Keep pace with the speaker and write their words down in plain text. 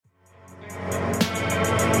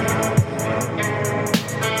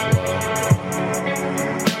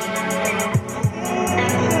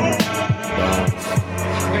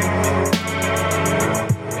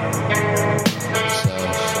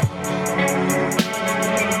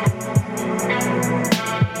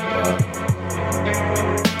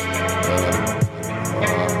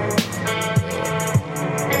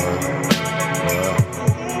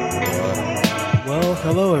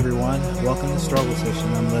Struggle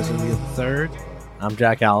Session. I'm Leslie the III. I'm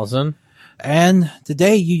Jack Allison. And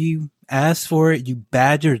today you asked for it. You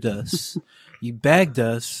badgered us. You begged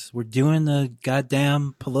us. We're doing the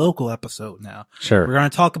goddamn political episode now. Sure. We're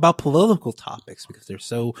going to talk about political topics because they're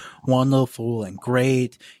so wonderful and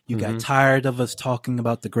great. You got tired of us talking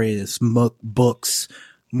about the greatest books,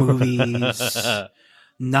 movies,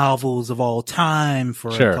 novels of all time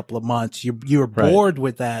for a couple of months. You were bored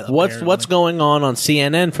with that. What's going on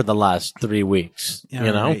CNN for the last 3 weeks? Yeah,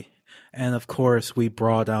 you know? Right. And of course, we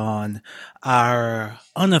brought on our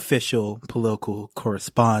unofficial political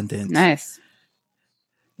correspondent. Nice.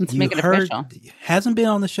 Let's make it official. Hasn't been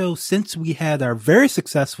on the show since we had our very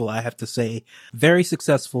successful, I have to say, very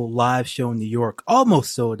successful live show in New York,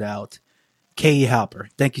 almost sold out. Katie Halper,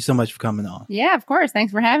 thank you so much for coming on. Yeah, of course.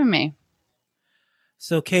 Thanks for having me.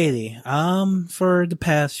 So, Katie, for the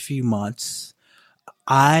past few months,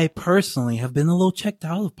 I personally have been a little checked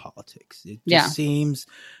out of politics. It just seems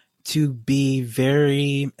to be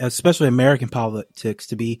very, especially American politics,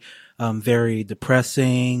 to be very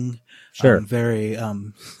depressing, very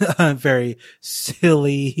very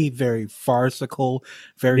silly, very farcical,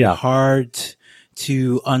 very hard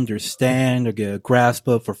to understand or get a grasp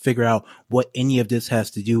of or figure out what any of this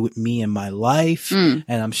has to do with me and my life. And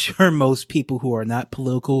I'm sure most people who are not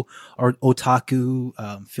political or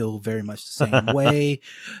otaku feel very much the same way.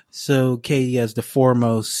 So Katie, as the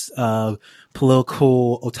foremost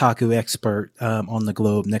political otaku expert on the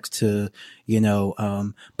globe, next to,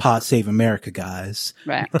 Pod Save America guys,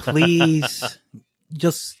 right? Please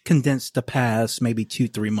just condense the past maybe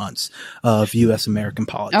 2-3 months of U.S. American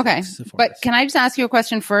politics. Okay, but can I just ask you a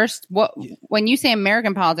question first? When you say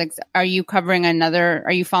American politics, are you following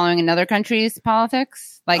another country's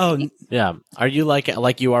politics? Yeah. Are you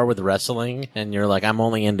like you are with wrestling, and you're like, I'm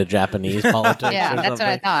only into Japanese politics? Yeah, that's what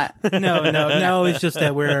I thought. No. It's just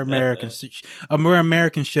that we're Americans. We're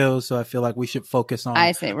American shows, so I feel like we should focus on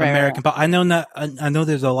American. Right. I know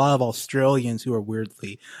there's a lot of Australians who are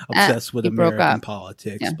weirdly obsessed with American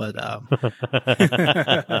politics, but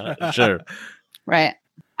sure, right.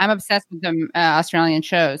 I'm obsessed with the Australian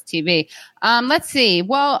shows, TV. Let's see.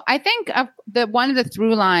 Well, I think one of the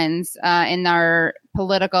through lines in our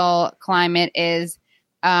political climate is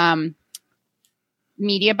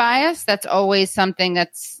media bias. That's always something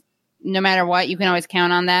that's, no matter what, you can always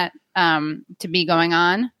count on that to be going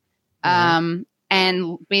on.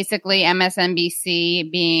 And basically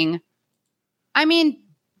MSNBC being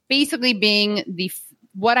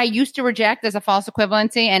what I used to reject as a false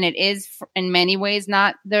equivalency, and it is in many ways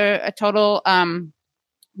not they're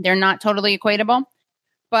not totally equatable,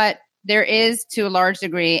 but there is to a large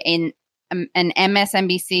degree an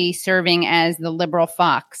MSNBC serving as the liberal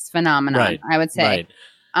Fox phenomenon, I would say. Right.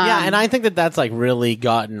 And I think that's like really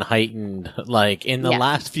gotten heightened like in the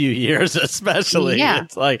last few years, especially. Yeah.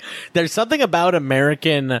 It's like there's something about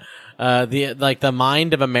American the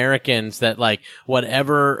mind of Americans that like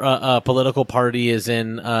whatever political party is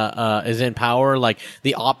in power, like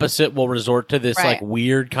the opposite will resort to this like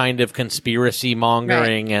weird kind of conspiracy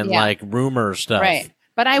mongering and like rumor stuff. Right.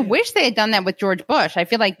 But I wish they had done that with George Bush. I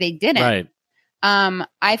feel like they didn't. Right.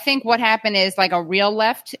 I think what happened is like a real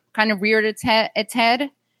left kind of reared its head.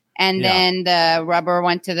 And then the rubber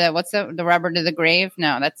went to the rubber to the grave?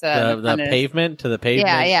 No, that's the pavement to the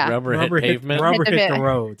pavement. Yeah. Rubber hit pavement. Rubber hit the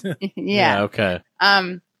road. Yeah. Okay.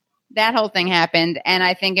 That whole thing happened, and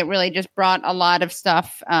I think it really just brought a lot of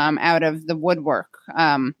stuff out of the woodwork.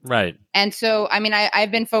 Right. And so,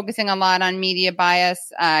 I've been focusing a lot on media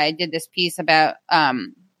bias. I did this piece about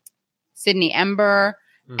Sydney Ember.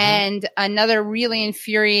 And another really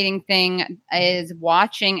infuriating thing is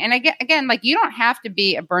watching, and again, like you don't have to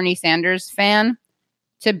be a Bernie Sanders fan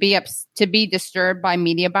to be disturbed by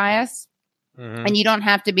media bias, and you don't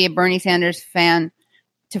have to be a Bernie Sanders fan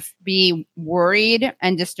to be worried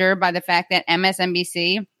and disturbed by the fact that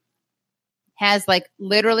MSNBC has like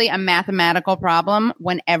literally a mathematical problem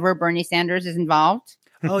whenever Bernie Sanders is involved.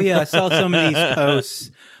 Oh yeah, I saw some of these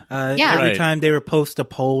posts. Every time they would post the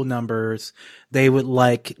poll numbers, they would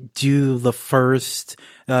like do the first,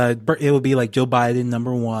 it would be like Joe Biden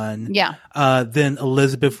number 1. Yeah. Then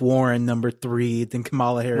Elizabeth Warren number 3, then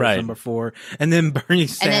Kamala Harris number 4, and then Bernie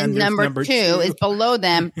Sanders and then number 2 is below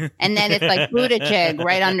them, and then it's like Buttigieg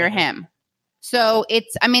right under him. So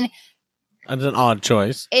it's, that's an odd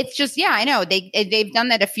choice. It's just, I know they've done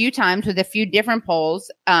that a few times with a few different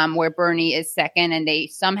polls where Bernie is second, and they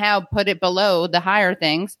somehow put it below the higher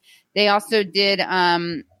things. They also did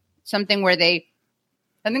something where I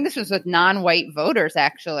think this was with non-white voters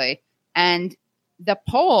actually, and the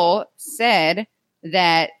poll said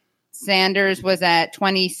that Sanders was at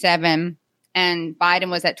 27 and Biden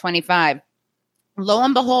was at 25. lo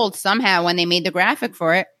and behold, somehow when they made the graphic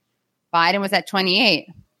for it, Biden was at 28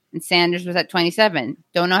 and Sanders was at 27.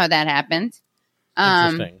 Don't know how that happened.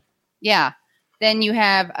 Interesting. Yeah. Then you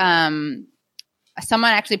have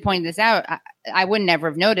someone actually pointed this out. I would never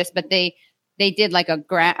have noticed, but they did like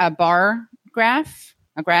a bar graph,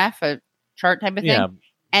 a chart type of thing. Yeah.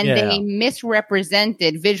 And they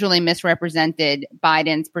visually misrepresented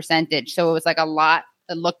Biden's percentage. So it was like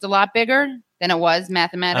it looked a lot bigger than it was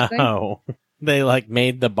mathematically. Oh. They like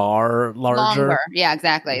made the bar longer. Yeah,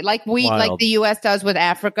 exactly. Like like the U.S. does with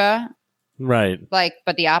Africa. Right. Like,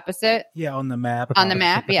 but the opposite. Yeah, on the map. On the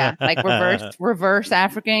map, yeah. Like reverse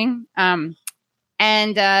African.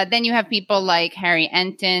 And then you have people like Harry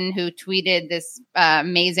Enton, who tweeted this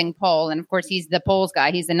amazing poll. And of course, he's the polls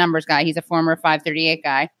guy. He's the numbers guy. He's a former 538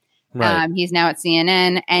 guy. Right. He's now at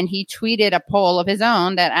CNN. And he tweeted a poll of his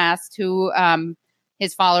own that asked who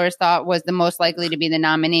his followers thought was the most likely to be the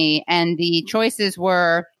nominee. And the choices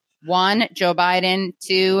were 1, Joe Biden,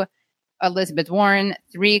 2, Elizabeth Warren,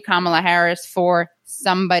 3, Kamala Harris, 4,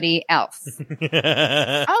 somebody else.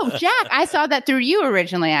 Oh, Jack, I saw that through you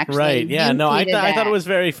originally, actually. Right, yeah. No, I thought it was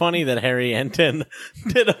very funny that Harry Enton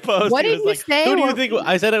did a post. What did you say? Who do you think?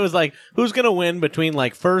 I said it was like, who's going to win between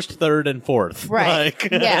like first, third, and fourth? Right.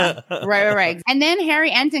 Like, yeah. Right. And then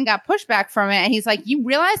Harry Enton got pushback from it, and he's like, you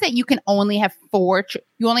realize that you can only have 4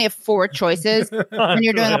 choices when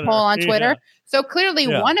you're doing a poll on Twitter? Yeah. So clearly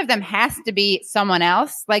one of them has to be someone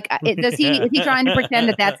else. Like, is he trying to pretend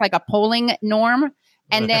that that's like a polling norm?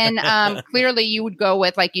 And then clearly you would go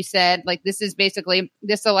with, like you said, like this is basically,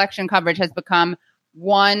 this election coverage has become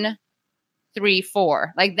 1, 3,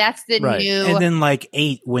 4. Like that's the new. And then like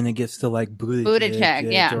 8 when it gets to like Buttigieg,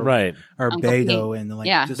 yeah. Or Beto and like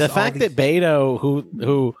just the fact that Beto,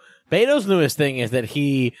 who Beto's newest thing is that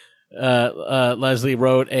he Leslie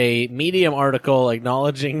wrote a Medium article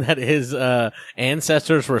acknowledging that his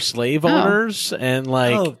ancestors were slave owners and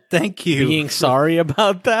like thank you being sorry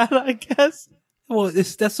about that, I guess. Well,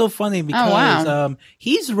 that's so funny because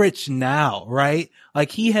he's rich now, right? Like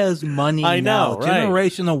he has money now,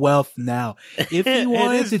 generational wealth now. If he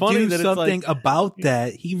wanted to do something about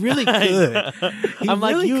that, he really could.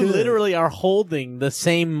 You literally are holding the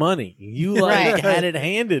same money. You had it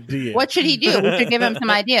handed to you. What should he do? We should give him some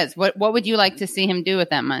ideas. What would you like to see him do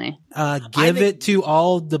with that money? Give it to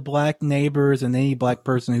all the black neighbors and any black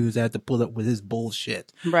person who's had to put up with his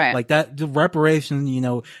bullshit. Right. Like that, the reparation,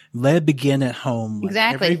 let it begin at home.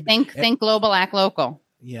 Exactly. Think global, act local.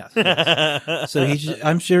 Yes. So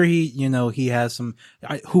I'm sure he has some,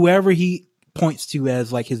 whoever he points to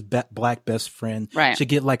as like his black best friend should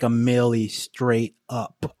get like a milli straight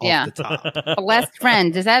up off the top. Blessed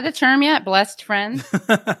friend. Is that a term yet? Blessed friend?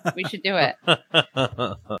 We should do it.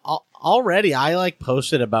 Already, I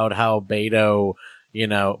posted about how Beto's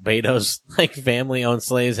like family owned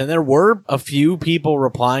slaves. And there were a few people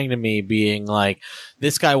replying to me being like,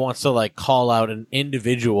 this guy wants to call out an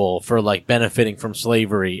individual for benefiting from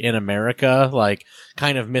slavery in America,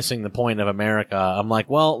 kind of missing the point of America. I'm like,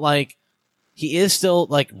 well, he is still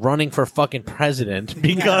running for fucking president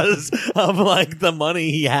because of the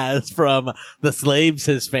money he has from the slaves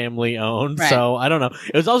his family owned. Right. So I don't know.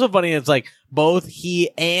 It was also funny. It's both he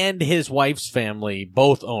and his wife's family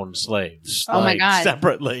both owned slaves. Oh my God.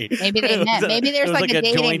 Separately. Maybe they met. Maybe there's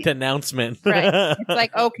a joint announcement. Right.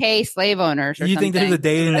 It's okay, slave owners. Or you something. think there's a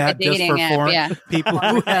dating app just for foreign people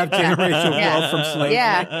who have generational wealth from slavery?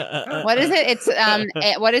 Yeah. What is it? It's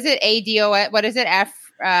what is it? ADO. What is it?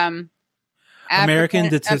 American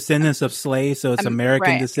descendants of slaves, so it's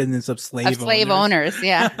American descendants of slave owners.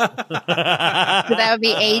 Yeah. So that would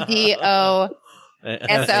be ADOSO.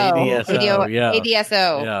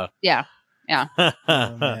 ADSO. Yeah.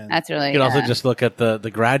 Oh, that's really. You can also just look at the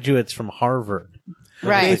graduates from Harvard.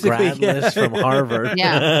 Right. The grad list from Harvard.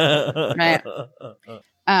 Yeah. Right.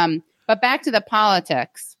 But back to the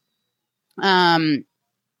politics. I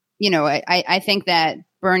think that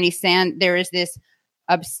Bernie Sanders, there is this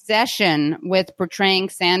obsession with portraying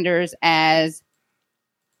Sanders as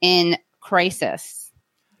in crisis.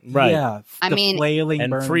 Right. Yeah. Flailing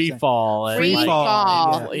and free fall. Free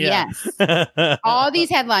fall. Yes. All these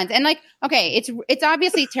headlines. And it's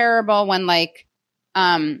obviously terrible when with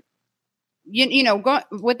the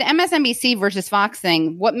MSNBC versus Fox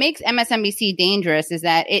thing, what makes MSNBC dangerous is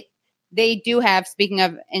that they do have, speaking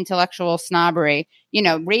of intellectual snobbery,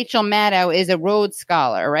 Rachel Maddow is a Rhodes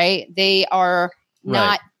Scholar, right? They are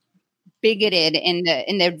not bigoted in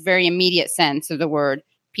the very immediate sense of the word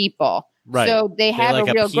people. Right. So they have a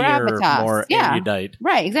real gravitas. More erudite.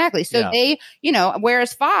 Right, exactly. So they,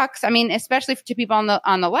 whereas Fox, especially to people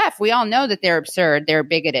on the left, we all know that they're absurd, they're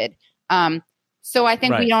bigoted. So I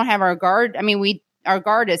think we don't have our guard. We our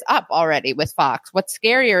guard is up already with Fox. What's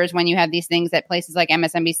scarier is when you have these things at places like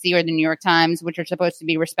MSNBC or the New York Times, which are supposed to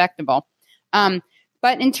be respectable.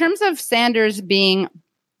 But in terms of Sanders being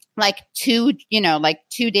like 2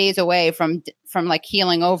 days away from like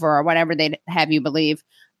healing over or whatever they'd have you believe,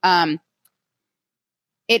 it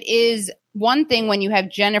is one thing when you have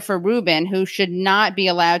Jennifer Rubin, who should not be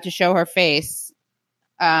allowed to show her face,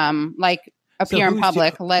 appear in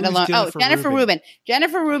public, let alone Jennifer Rubin.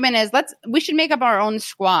 Jennifer Rubin is we should make up our own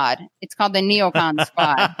squad. It's called the neocon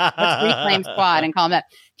squad. Let's reclaim squad and call them that.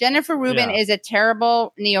 Jennifer Rubin is a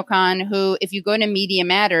terrible neocon who, if you go to Media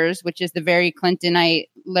Matters, which is the very Clintonite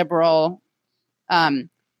liberal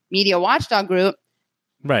media watchdog group,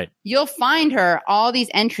 right, you'll find all these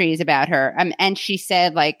entries about her. And she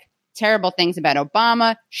said like terrible things about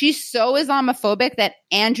Obama. She's so Islamophobic that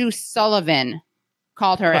Andrew Sullivan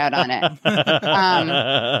called her out on it.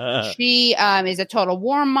 She is a total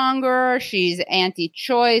warmonger. She's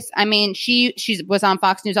anti-choice. I mean, she was on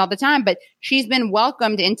Fox News all the time, but she's been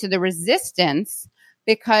welcomed into the resistance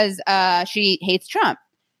because she hates Trump.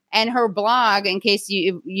 And her blog, in case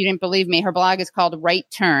you didn't believe me, her blog is called Right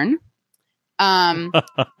Turn. And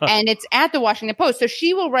it's at the Washington Post. So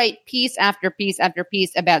she will write piece after piece after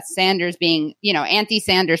piece about Sanders being,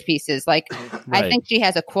 anti-Sanders pieces. Like, right. I think she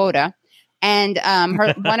has a quota. And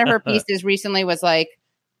one of her pieces recently was like,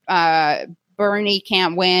 Bernie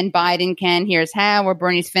can't win, Biden can, here's how, or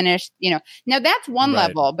Bernie's finished. Now that's one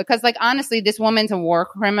level, because like, honestly, this woman's a war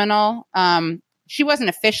criminal. She wasn't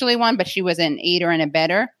officially one, but she was an aider and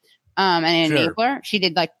abetter, and an enabler. She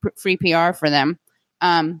did like free PR for them.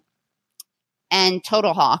 And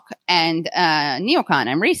total hawk and neocon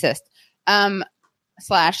and racist,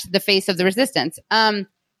 / the face of the resistance.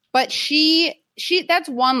 But she that's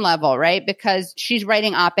one level, right? Because she's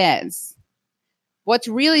writing op-eds. What's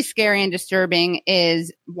really scary and disturbing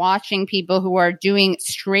is watching people who are doing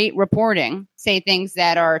straight reporting say things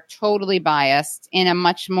that are totally biased in a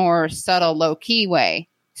much more subtle, low-key way.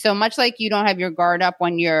 So much like you don't have your guard up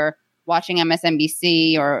when you're watching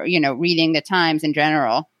MSNBC or, reading the Times in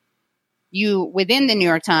general, you, within the New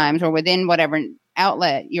York Times or within whatever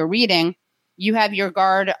outlet you're reading, you have your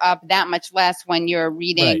guard up that much less when you're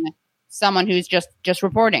reading someone who's just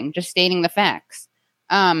reporting, just stating the facts.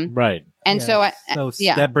 Right. And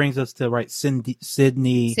that brings us to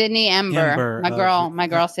Sydney Ember, my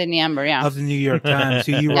girl Sydney Ember, of the New York Times,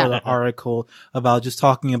 who you wrote an article about, just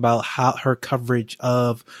talking about how her coverage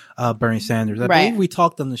of Bernie Sanders. I believe we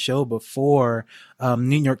talked on the show before.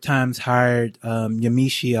 New York Times hired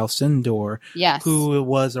Yamiche Alcindor, who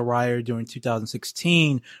was a writer during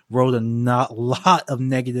 2016, wrote a lot of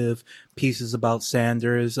negative pieces about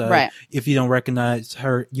Sanders. If you don't recognize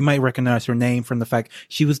her, you might recognize her name from the fact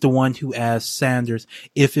she was the one who asked Sanders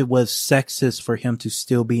if it was sexist for him to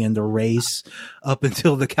still be in the race up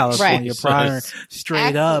until the California primary,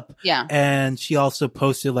 straight up. Yeah. And she also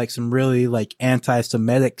posted like some really like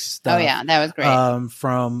anti-Semitic stuff. Oh yeah, that was great.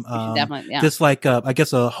 From just like I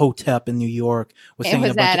guess a hotep in New York was saying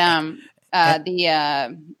about oh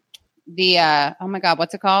my God,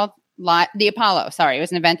 what's it called? The Apollo. Sorry, it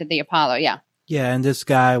was an event at the Apollo. Yeah. Yeah, and this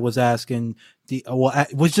guy was asking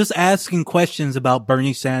asking questions about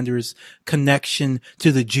Bernie Sanders' connection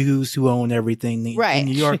to the Jews who own everything in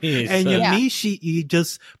New York. And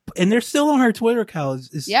Yamiche, and they're still on her Twitter account.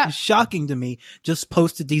 It's shocking to me. Just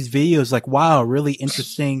posted these videos like, wow, really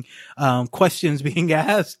interesting questions being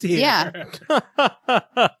asked here. Yeah.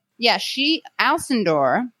 Yeah,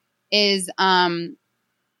 Alcindor is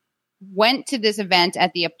went to this event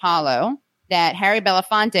at the Apollo that Harry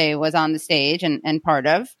Belafonte was on the stage and part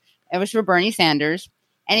of. It was for Bernie Sanders.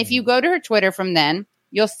 And if you go to her Twitter from then,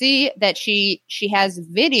 you'll see that she has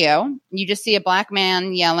video. You just see a black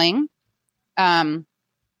man yelling. And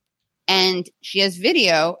she has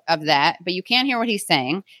video of that, but you can't hear what he's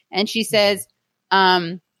saying. And she says,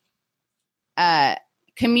 community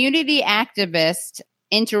activist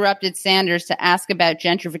interrupted Sanders to ask about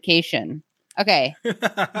gentrification. Okay,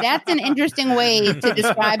 that's an interesting way to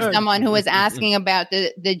describe someone who is asking about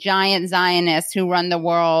the giant Zionists who run the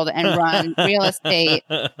world and run real estate.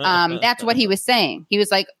 That's what he was saying. He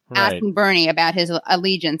was like asking Bernie about his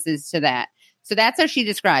allegiances to that. So that's how she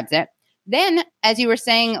describes it. Then, as you were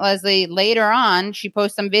saying, Leslie, later on, she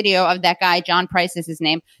posts some video of that guy, John Price is his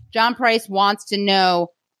name. John Price wants to know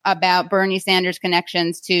about Bernie Sanders'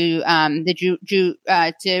 connections to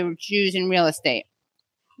to Jews in real estate.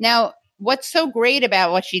 Now, what's so great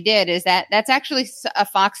about what she did is that that's actually a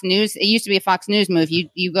Fox News. It used to be a Fox News move.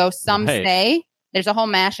 You go, some say. There's a whole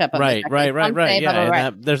mashup of right. Say,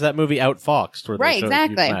 yeah, there's that movie Outfoxed where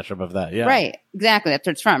exactly mashup of that. Yeah, right, exactly. That's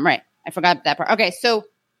where it's from. Right, I forgot that part. Okay, so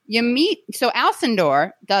you meet. So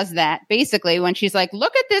Alcindor does that basically when she's like,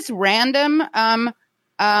 look at this random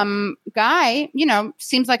guy,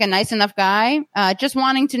 seems like a nice enough guy, just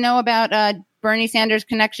wanting to know about Bernie Sanders'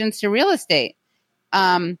 connections to real estate.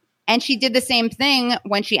 And she did the same thing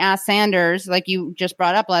when she asked Sanders, like you just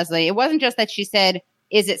brought up, Leslie. It wasn't just that she said,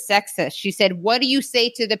 is it sexist? She said, what do you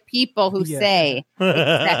say to the people who say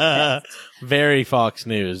it's sexist? Very Fox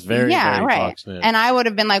News. Very Fox News. And I would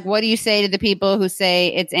have been like, what do you say to the people who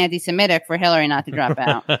say it's anti-Semitic for Hillary not to drop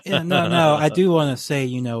out? No. I do want to say,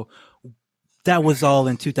 that was all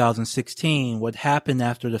in 2016. What happened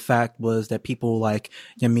after the fact was that people like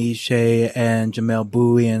Yamiche Shea and Jamel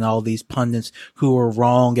Bowie and all these pundits who were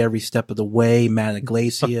wrong every step of the way, Matt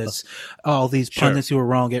Iglesias, all these pundits who were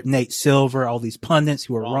wrong, Nate Silver, all these pundits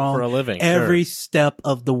who were wrong for a living, every step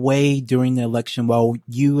of the way during the election, while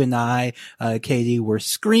you and I, Katie, were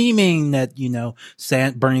screaming that,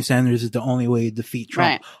 Bernie Sanders is the only way to defeat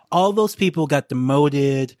Trump. Right. All those people got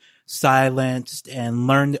demoted, silenced, and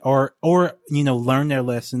learned learn their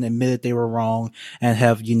lesson, admitted they were wrong, and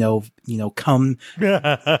have come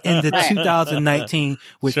into 2019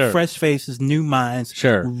 with fresh faces, new minds,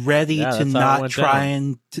 ready to not try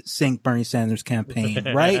and sink Bernie Sanders'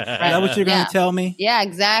 campaign. Right? Is that what you're going to tell me? Yeah,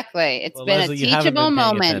 exactly. It's been Leslie, a teachable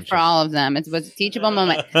moment for all of them. It was a teachable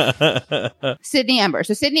moment. Sydney Ember.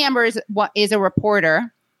 So Sydney Ember is a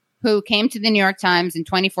reporter who came to the New York Times in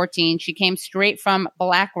 2014. She came straight from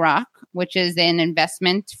BlackRock, which is an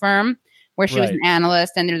investment firm where she was an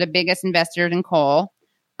analyst, and they're the biggest investors in coal.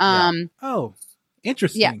 Oh,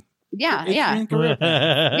 interesting. Yeah.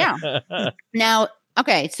 Now,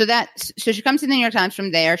 okay, so she comes to the New York Times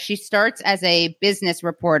from there. She starts as a business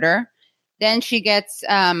reporter. Then she gets,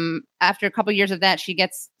 after a couple of years of that, she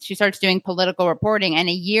starts doing political reporting, and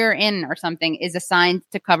a year in or something is assigned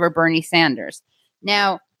to cover Bernie Sanders.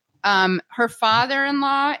 Now, her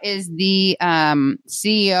father-in-law is the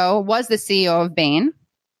was the CEO of Bain.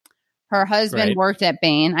 Her husband worked at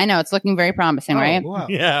Bain. I know, it's looking very promising, right? Wow.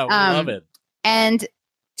 Yeah, we love it. And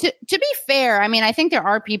to be fair, I mean, I think there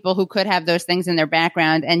are people who could have those things in their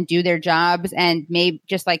background and do their jobs and maybe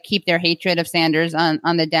just like keep their hatred of Sanders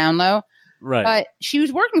on the down low. Right. But she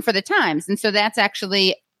was working for the Times, and so that's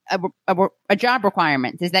actually a job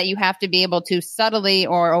requirement, is that you have to be able to subtly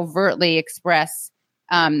or overtly express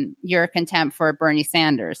your contempt for Bernie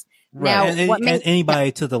Sanders. Right. Now, and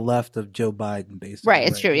anybody to the left of Joe Biden, basically. Right.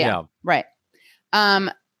 It's true. Yeah. Right.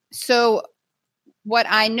 So what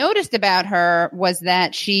I noticed about her was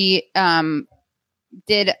that she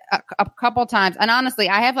did a couple times, and honestly,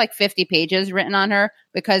 I have like 50 pages written on her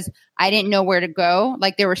because I didn't know where to go.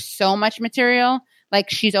 Like, there was so much material. Like,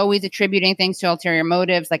 she's always attributing things to ulterior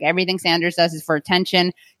motives. Like, everything Sanders does is for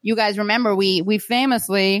attention. You guys remember we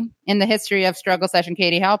famously, in the history of Struggle Session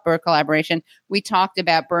Katie Halper collaboration, we talked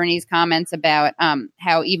about Bernie's comments about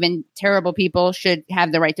how even terrible people should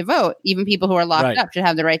have the right to vote. Even people who are locked up should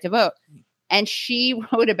have the right to vote. And she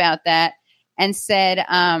wrote about that and said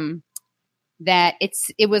that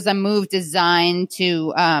it was a move designed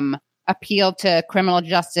to appeal to criminal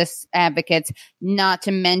justice advocates, not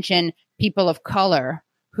to mention people of color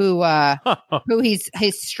who he's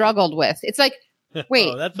struggled with. It's like,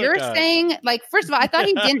 wait, you're saying, like, first of all, I thought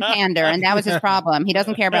he didn't pander, and that was his problem. He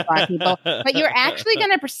doesn't care about black people. But you're actually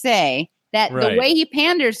going to say that the way he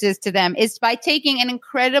panders to them is by taking an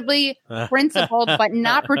incredibly principled but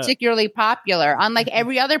not particularly popular, unlike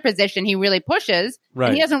every other position he really pushes. Right.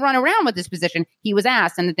 And he doesn't run around with this position. He was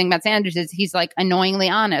asked, and the thing about Sanders is he's like annoyingly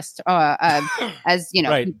honest, as you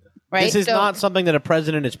know. Right. This is not something that a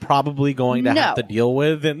president is probably going to have to deal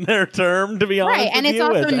with in their term, to be honest. Right, and it's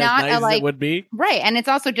also not as nice as it would be. Right, and it's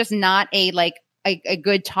also just not a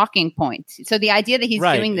good talking point. So the idea that he's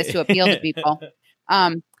doing this to appeal to people,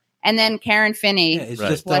 and then Karen Finney,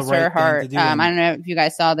 bless her heart. I don't know if you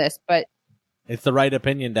guys saw this, but it's the right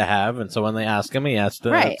opinion to have, and so when they ask him, he has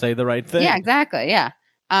to say the right thing. Yeah, exactly. Yeah.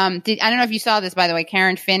 I don't know if you saw this, by the way.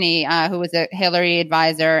 Karen Finney, who was a Hillary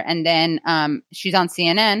advisor, and then she's on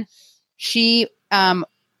CNN. She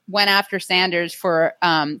went after Sanders for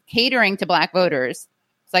catering to black voters.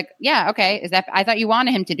 It's like, yeah, okay. I thought you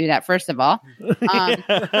wanted him to do that, first of all.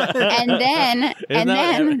 And then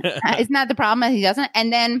isn't that the problem that he doesn't?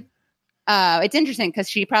 And then it's interesting because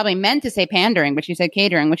she probably meant to say pandering, but she said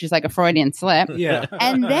catering, which is like a Freudian slip. Yeah.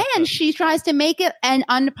 And then she tries to make it an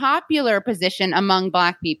unpopular position among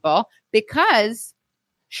black people because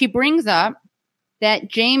she brings up that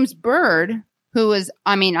James Byrd, who was,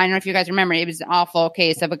 I don't know if you guys remember, it was an awful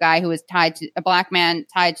case of a guy who was a black man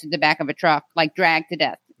tied to the back of a truck, like dragged to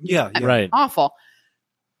death. Yeah. Right. Awful.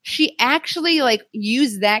 she actually like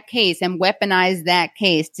used that case and weaponized that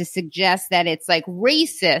case to suggest that it's like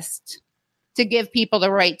racist to give people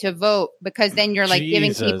the right to vote, because then you're like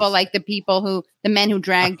giving people like the men who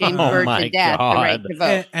dragged James Byrd to death the right to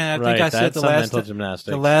vote. And I think I said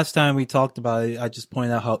the last time we talked about it, I just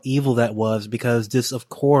pointed out how evil that was, because this, of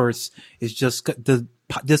course, is just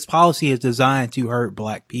this policy is designed to hurt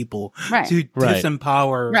black people, to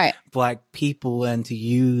disempower black people, and to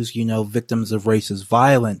use, victims of racist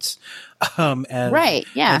violence,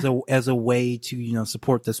 as a way to,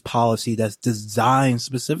 support this policy that's designed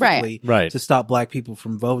specifically to stop black people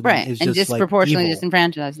from voting. And just disproportionately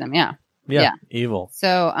disenfranchise them. Yeah. Evil.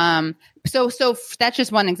 So, so that's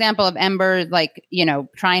just one example of Ember, like,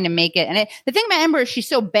 trying to make it. And the thing about Ember is she's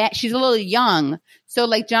so bad. She's a little young. So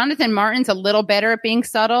like Jonathan Martin's a little better at being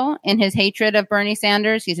subtle in his hatred of Bernie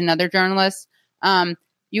Sanders. He's another journalist.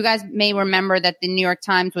 You guys may remember that the New York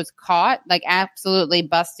Times was caught, like absolutely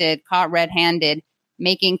busted, caught red-handed,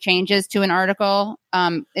 making changes to an article.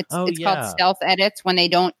 It's called stealth edits, when they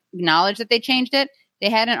don't acknowledge that they changed it. They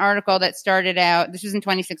had an article that started out, this was in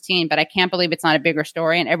 2016, but I can't believe it's not a bigger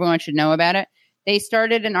story and everyone should know about it. They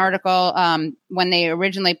started an article when they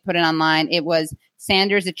originally put it online. It was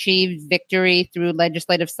Sanders achieved victory through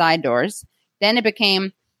legislative side doors. Then it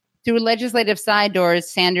became through legislative side doors,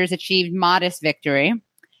 Sanders achieved modest victory.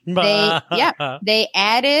 They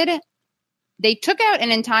took out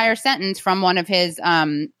an entire sentence from one of his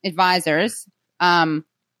advisors,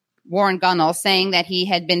 Warren Gunnell, saying that he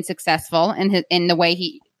had been successful in the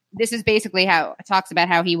way this is basically how it talks about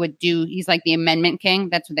how he would do. He's like the amendment king.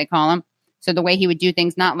 That's what they call him. So the way he would do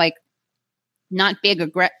things, not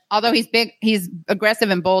big, although he's big, he's aggressive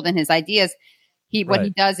and bold in his ideas. What he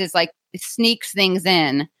does is like sneaks things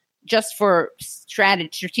in just for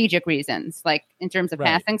strategic reasons, like in terms of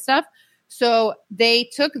passing stuff. So they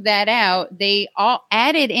took that out. They all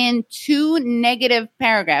added in 2 negative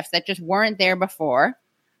paragraphs that just weren't there before,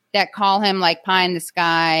 that call him like pie in the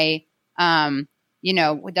sky, doesn't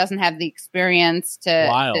have the experience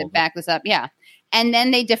to back this up. Yeah. And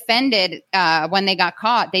then they defended, when they got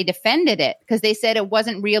caught, they defended it because they said it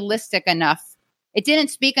wasn't realistic enough. It didn't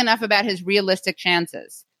speak enough about his realistic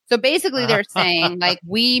chances. So basically they're saying like,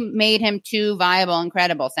 we made him too viable and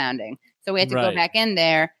credible sounding. So we had to go back in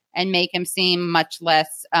there and make him seem much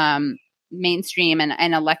less mainstream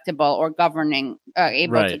and electable or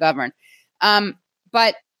able to govern.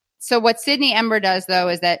 But so what Sydney Ember does, though,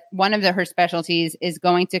 is that one of her specialties is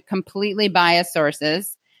going to completely bias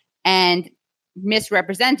sources and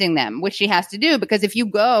misrepresenting them, which she has to do, because if you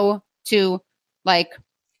go to like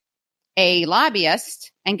a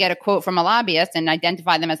lobbyist and get a quote from a lobbyist and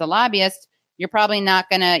identify them as a lobbyist, you're probably not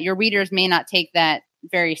your readers may not take that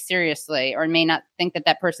very seriously, or may not think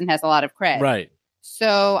that person has a lot of cred. Right.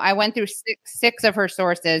 So I went through six of her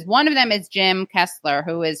sources. One of them is Jim Kessler,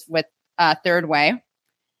 who is with Third Way.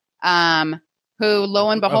 Who, lo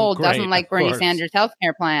and behold, doesn't like Bernie Sanders'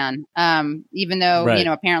 healthcare plan, even though,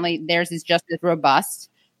 apparently theirs is just as robust.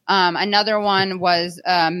 Another one was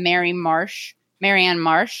Marianne Marsh,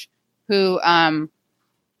 who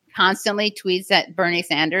constantly tweets at Bernie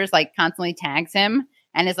Sanders, like constantly tags him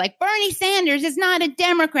and is like, Bernie Sanders is not a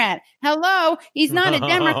Democrat. Hello, he's not a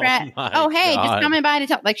Democrat. Hey, God. Just coming by to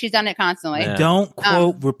tell. Like, she's done it constantly. Yeah. Don't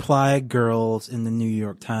quote reply girls in the New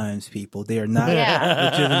York Times, people. They are not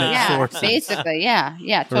legitimate sources. Basically, yeah,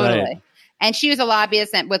 totally. Right. And she was a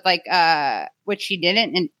lobbyist with like, which she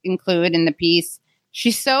didn't include in the piece.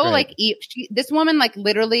 She's so like, this woman like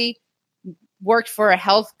literally worked for a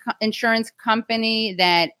health insurance company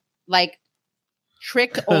that like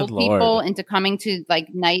tricked old people into coming to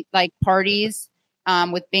like night like parties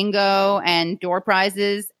with bingo and door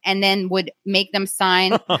prizes, and then would make them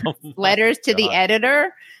sign letters to the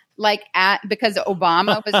editor, like because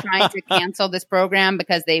Obama was trying to cancel this program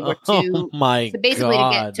because they were too. So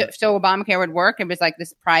Obamacare would work. It was like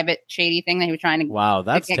this private shady thing that he was trying to. Wow,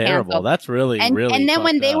 that's terrible. Canceled. That's really and then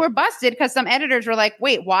when they up. were busted, because some editors were like,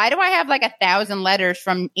 "Wait, why do I have like 1,000 letters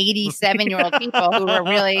from 87-year-old people who were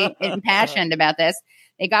really impassioned about this?"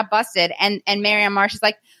 They got busted, and Marianne Marsh is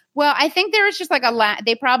like, well, I think there was just like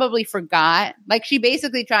they probably forgot. Like, she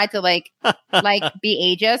basically tried to like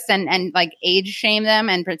be ageist and like age shame them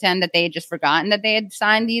and pretend that they had just forgotten that they had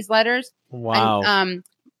signed these letters. Wow. And,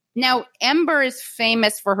 now Ember is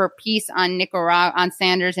famous for her piece on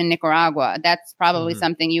Sanders in Nicaragua. That's probably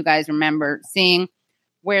something you guys remember seeing,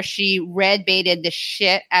 where she red baited the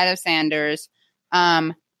shit out of Sanders.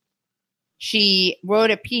 She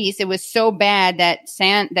wrote a piece. It was so bad that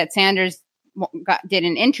Sanders did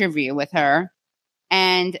an interview with her.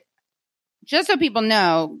 And just so people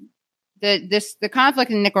know, the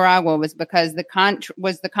conflict in Nicaragua was because the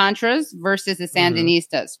Contras versus the Sandinistas.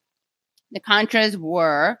 Mm-hmm. The Contras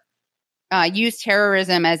were used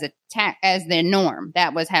terrorism as their norm.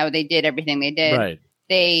 That was how they did everything they did. Right.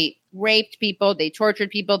 They raped people, they tortured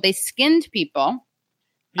people, they skinned people.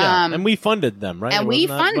 Yeah, and we funded them, right? And we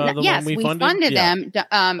funded them.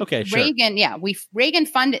 Okay, sure. Reagan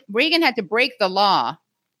had to break the law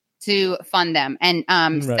to fund them and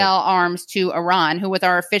sell arms to Iran, who was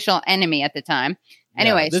our official enemy at the time.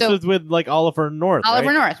 Anyway, this was with like Oliver North.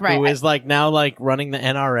 Oliver North, right? Who is like now like running the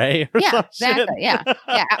NRA or some exactly. shit.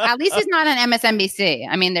 Yeah. At least he's not on MSNBC.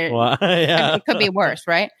 I mean, it could be worse,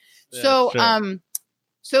 right? Yeah, so, sure.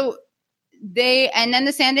 So and then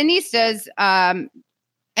the Sandinistas.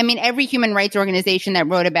 I mean, every human rights organization that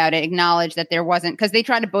wrote about it acknowledged that there wasn't, because they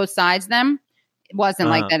tried to both sides them. It wasn't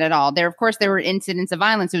like that at all. Of course, there were incidents of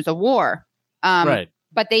violence. It was a war. Right.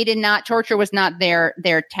 But they did not, torture was not their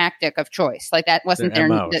tactic of choice. Like that wasn't their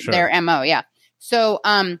MO. Yeah. So,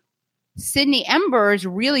 Sydney Ember's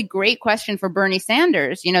really great question for Bernie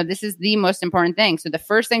Sanders. You know, this is the most important thing. So the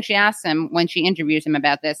first thing she asks him when she interviews him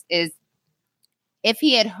about this is if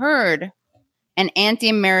he had heard an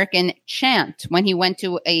anti-American chant when he went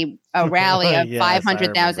to a rally of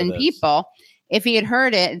 500,000 people. If he had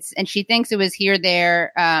heard it, and she thinks it was here,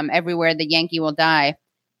 there, everywhere, the Yankee will die.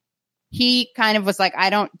 He kind of was like,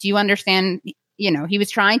 do you understand? You know, he was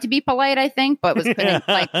trying to be polite, I think, but couldn't,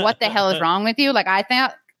 like, what the hell is wrong with you? Like, I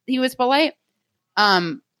thought he was polite.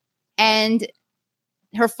 And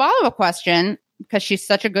her follow-up question, because she's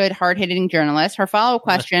such a good hard-hitting journalist, her follow-up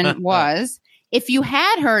question was, if you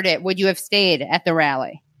had heard it, would you have stayed at the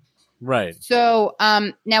rally? Right. So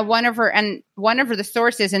now one of the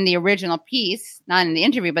sources in the original piece, not in the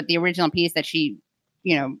interview, but the original piece that she,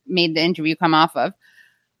 made the interview come off of,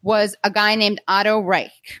 was a guy named Otto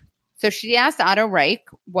Reich. So she asked Otto Reich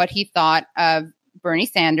what he thought of Bernie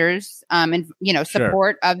Sanders, and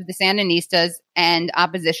support of the Sandinistas and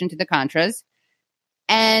opposition to the Contras.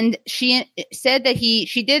 And she said that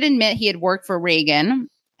she did admit he had worked for Reagan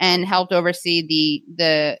and helped oversee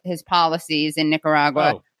his policies in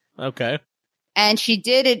Nicaragua. Oh, okay. And she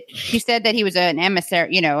did it. She said that he was an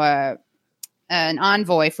emissary, an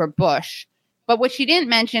envoy for Bush. But what she didn't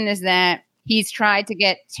mention is that he's tried to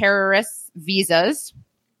get terrorist visas.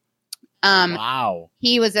 Wow.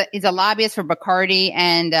 He's a lobbyist for Bacardi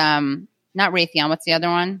and not Raytheon. What's the other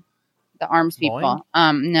one? The arms people.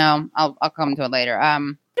 No, I'll come to it later.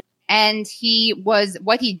 And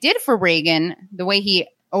what he did for Reagan, the way he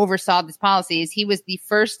oversaw this policies, he was the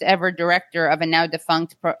first ever director of a now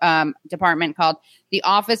defunct department called the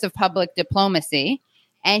Office of Public Diplomacy.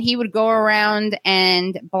 And he would go around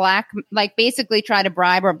and basically try to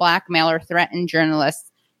bribe or blackmail or threaten journalists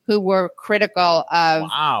who were critical of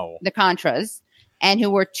the Contras and who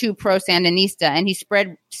were too pro-Sandinista. And he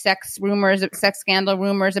spread sex scandal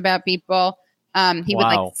rumors about people. He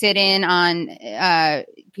would sit in on,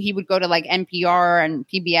 he would go to NPR and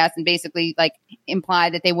PBS and basically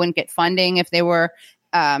imply that they wouldn't get funding if they were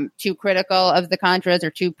too critical of the Contras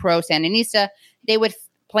or too pro-Sandinista. They would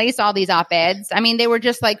place all these op-eds. I mean, they were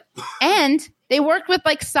just and they worked with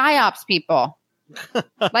psyops people.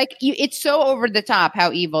 It's so over the top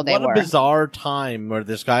how evil they were. What a bizarre time where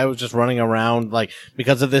this guy was just running around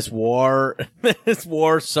because of this war,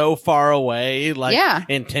 so far away,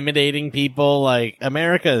 intimidating people.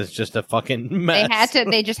 America is just a fucking mess.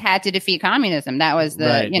 They just had to defeat communism. That was the,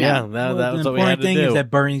 right. Yeah, that was what we had to do. The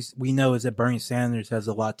important thing is that Bernie Sanders has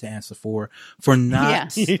a lot to answer for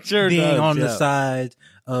not being on the side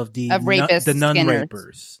of the nun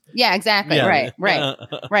rapers. Yeah, exactly. Yeah.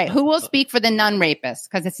 Right. Who will speak for the nun rapists?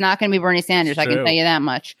 Because it's not going to be Bernie Sanders. I can tell you that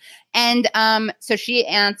much. And so she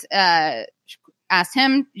asked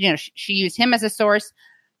him. She used him as a source.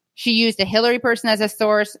 She used a Hillary person as a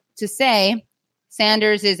source to say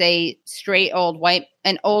Sanders is a straight old white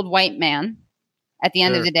man. At the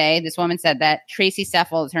end of the day, this woman said that. Tracy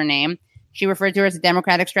Seffel is her name. She referred to her as a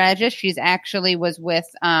Democratic strategist. She's actually was with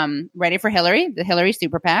Ready for Hillary, the Hillary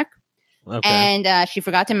Super PAC. Okay. And she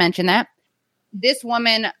forgot to mention that. This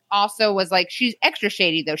woman also was she's extra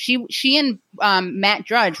shady though. She and Matt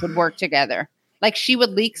Drudge would work together. She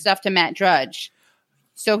would leak stuff to Matt Drudge.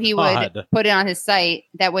 So he would put it on his site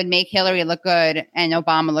that would make Hillary look good and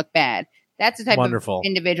Obama look bad. That's the type of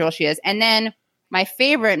individual she is. And then my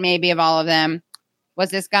favorite maybe of all of them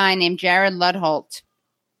was this guy named Jared Ludholt,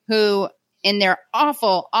 who in their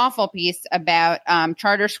awful, awful piece about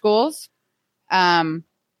charter schools,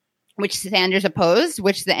 which Sanders opposed,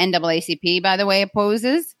 which the NAACP, by the way,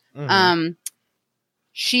 opposes. Mm-hmm.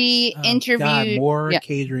 She interviewed more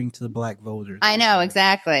catering to the black voters. I know,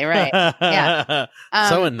 exactly. Right. Yeah.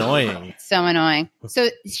 So annoying. So annoying. So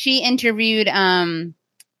she interviewed a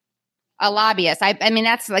lobbyist. I mean,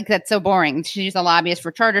 that's so boring. She's a lobbyist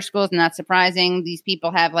for charter schools. Not surprising. These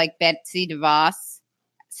people have like Betsy DeVos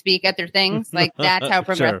speak at their things. Like that's how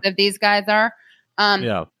progressive these guys are.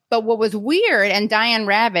 Yeah. But what was weird, and Diane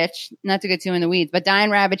Ravitch, not to get too in the weeds, but Diane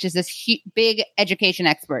Ravitch is this big education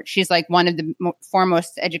expert. She's like one of the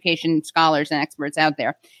foremost education scholars and experts out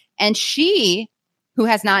there. And she, who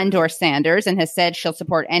has not endorsed Sanders and has said she'll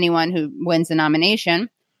support anyone who wins the nomination,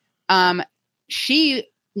 she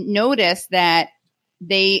noticed that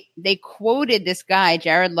they quoted this guy,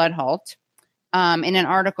 Jared Ludholt, in an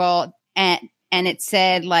article, and it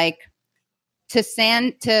said like, to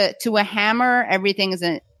a hammer, everything is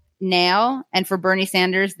a nail, and for Bernie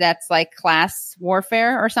Sanders, that's like class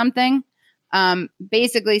warfare or something.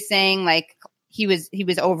 Basically saying like he was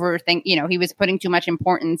overthinking, he was putting too much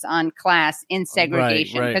importance on class in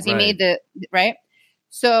segregation because he made the right.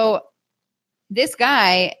 So this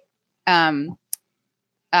guy, Diane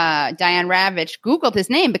Ravitch, Googled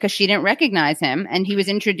his name because she didn't recognize him, and he was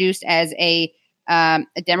introduced as a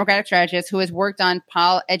Democratic strategist who has worked on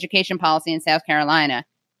education policy in South Carolina.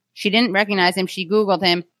 She didn't recognize him. She Googled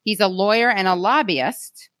him. He's a lawyer and a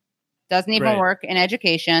lobbyist. Doesn't even work in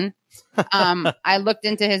education. I looked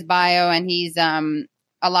into his bio, and he's a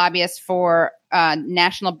lobbyist for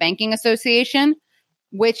National Banking Association,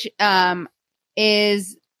 which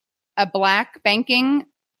is a black banking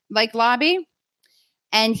lobby.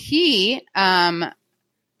 And he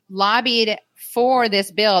lobbied for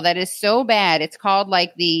this bill that is so bad. It's called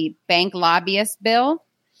like the Bank Lobbyist Bill.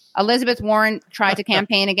 Elizabeth Warren tried to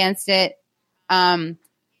campaign against it.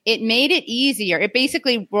 It made it easier. It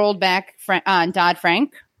basically rolled back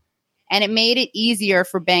Dodd-Frank, and it made it easier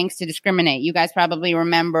for banks to discriminate. You guys probably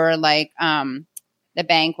remember the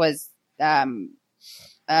bank was, I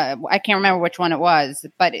can't remember which one it was,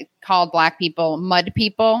 but it called black people mud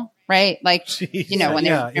people, right? Like, jeez. When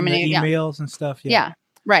they were discriminating. In the emails and stuff. Yeah.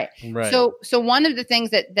 Right. So one of the things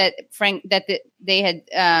that they had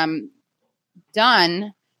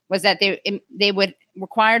done was that they would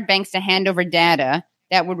require banks to hand over data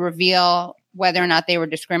that would reveal whether or not they were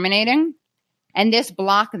discriminating, and this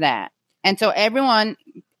blocked that. And so everyone,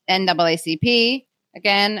 NAACP,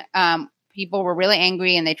 again, people were really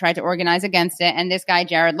angry, and they tried to organize against it. And this guy,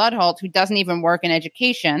 Jared Ludholt, who doesn't even work in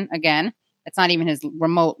education, again, it's not even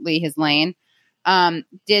remotely his lane,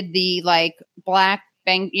 did the black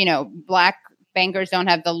bank, black bankers don't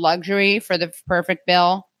have the luxury for the perfect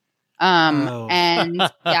bill. And yeah,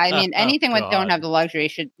 I mean, anything with don't have the luxury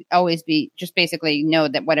should always be just basically know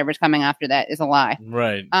that whatever's coming after that is a lie.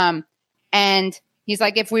 Right. And he's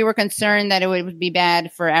like, if we were concerned that it would be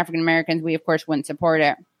bad for African Americans, we of course wouldn't support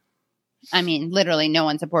it. I mean, literally no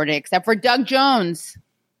one supported it except for Doug Jones.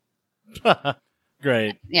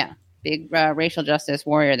 Great. Yeah. Big racial justice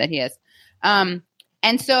warrior that he is. And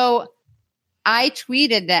so I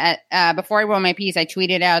tweeted that before I wrote my piece, I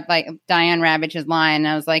tweeted out Diane Ravitch's line. And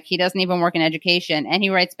I was like, he doesn't even work in education. And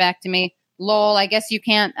he writes back to me, lol, I guess you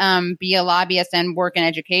can't be a lobbyist and work in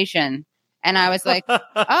education. And I was like,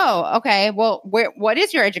 oh, okay. Well, what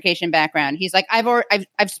is your education background? He's like,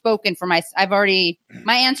 I've spoken for my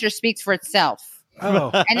answer speaks for itself.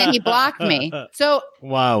 Oh. And then he blocked me. So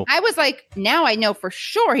wow. I was like, now I know for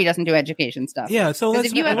sure he doesn't do education stuff. Yeah. So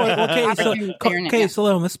let's let's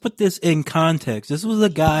put this in context. This was a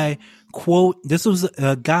guy quoted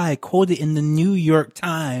in the New York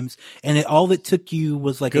Times, and all it took you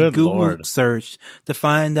was a Google search to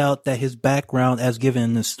find out that his background, as given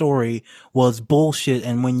in the story, was bullshit.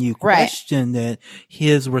 And when you questioned it,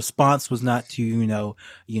 his response was not to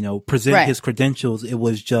present his credentials. It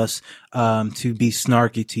was just to be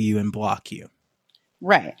snarky to you and block you.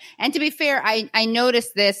 Right. And to be fair, I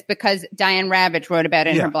noticed this because Diane Ravitch wrote about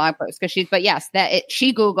it in her blog post. She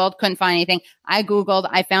Googled, couldn't find anything. I Googled,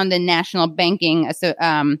 I found the national banking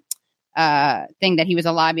thing that he was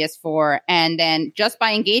a lobbyist for. And then just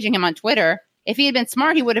by engaging him on Twitter, if he had been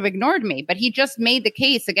smart, he would have ignored me. But he just made the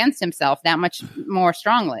case against himself that much more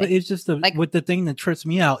strongly. But it's just with the thing that trips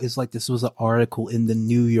me out is this was an article in the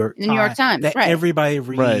New York Times that everybody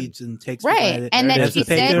reads and takes right. And then she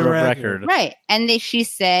said record. Right. And she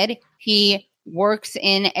said he works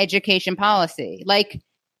in education policy.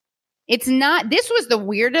 It's not. This was the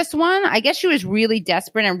weirdest one. I guess she was really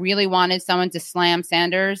desperate and really wanted someone to slam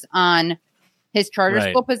Sanders on his charter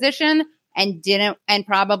school position. and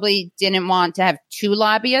probably didn't want to have 2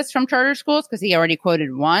 lobbyists from charter schools because he already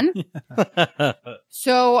quoted one.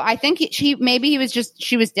 So I think she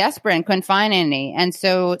was desperate and couldn't find any. And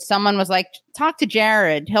so someone was like, talk to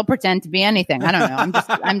Jared. He'll pretend to be anything. I don't know.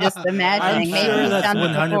 I'm just imagining. I'm sure that's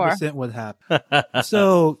 100% what happened.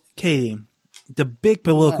 So, Katie, the big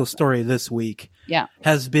political story this week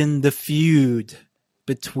has been the feud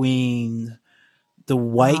between the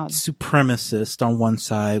white supremacists on one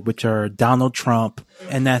side, which are Donald Trump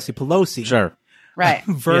and Nancy Pelosi. Sure. Right.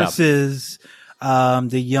 Versus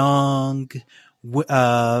the young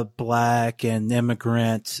black and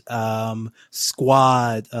immigrant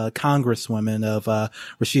squad congresswomen of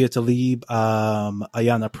Rashida Tlaib,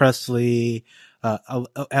 Ayanna Pressley,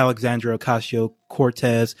 Alexandria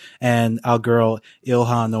Ocasio-Cortez, and our girl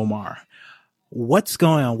Ilhan Omar. What's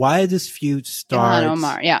going on? Why did this feud start? Ilhan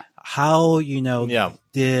Omar, yeah. How,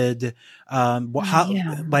 did, how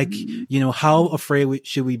afraid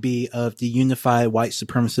should we be of the unified white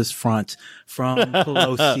supremacist front from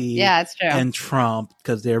Pelosi that's true. And Trump?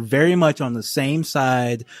 Because they're very much on the same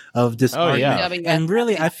side of this argument. Yeah. And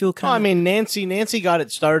really, I feel kind of... Nancy got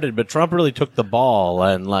it started, but Trump really took the ball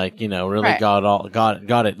and really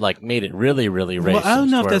got it, made it really, really racist. Well, I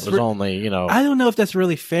don't know if that's I don't know if that's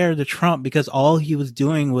really fair to Trump, because all he was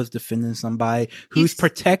doing was defending somebody who's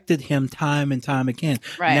protected him time and time again.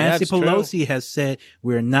 Right. Nancy Pelosi has said,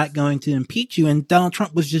 we're not going to impeach you. And Donald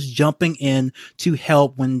Trump was just jumping in to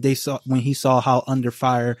help when he saw how under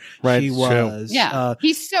fire she was. True. Yeah.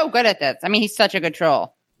 He's so good at this. I mean, he's such a good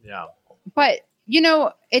troll. Yeah. But,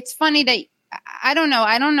 it's funny that I don't know.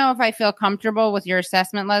 I don't know if I feel comfortable with your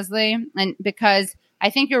assessment, Leslie, and because I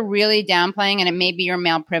think you're really downplaying, and it may be your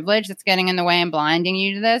male privilege that's getting in the way and blinding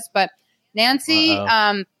you to this, but Nancy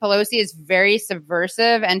Pelosi is very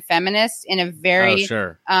subversive and feminist in a very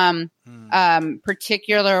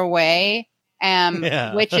particular way,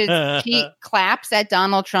 which is she claps at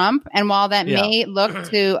Donald Trump. And while that may look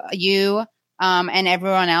to you and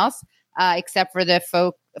everyone else, except for the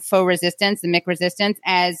faux resistance, the Mick resistance,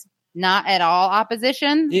 as not at all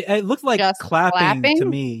opposition. It looked like just clapping to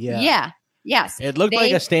me. Yeah. Yeah. Yes. It looked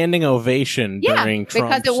like a standing ovation during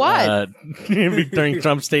Trump's, because it was. During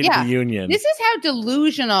Trump's State of the Union. This is how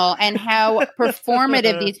delusional and how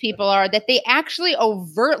performative these people are, that they actually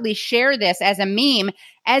overtly share this as a meme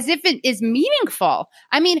as if it is meaningful.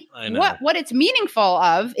 I mean, what it's meaningful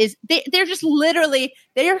of is they're just literally,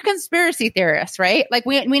 they're conspiracy theorists, right? Like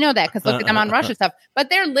we know that because look at them on Russia stuff, but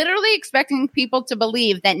they're literally expecting people to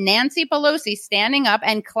believe that Nancy Pelosi standing up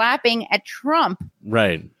and clapping at Trump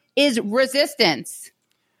is resistance.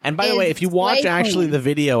 And by the way, if you watch actually the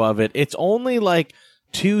video of it, it's only like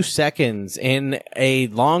 2 seconds in a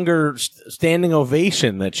longer standing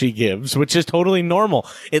ovation that she gives, which is totally normal.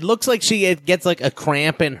 It looks like she gets like a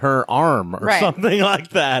cramp in her arm or something like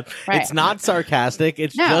that. It's not sarcastic.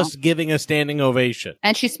 It's just giving a standing ovation.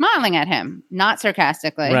 And she's smiling at him, not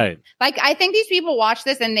sarcastically. Right. Like, I think these people watch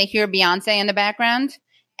this and they hear Beyonce in the background.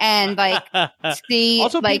 And see,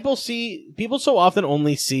 also people so often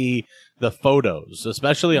only see the photos,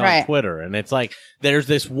 especially on Twitter, and it's like there's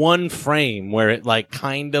this one frame where it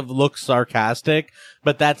kind of looks sarcastic,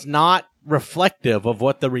 but that's not reflective of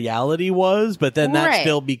what the reality was. But then that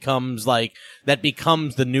still becomes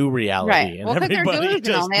the new reality, and well, everybody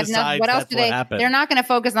just decides what else that's what happened. They're not going to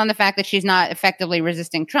focus on the fact that she's not effectively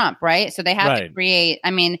resisting Trump, right? So they have to create. I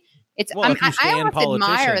mean. If you stand I almost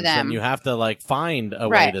admire them. Then you have to find a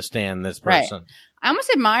way to stand this person. Right. I almost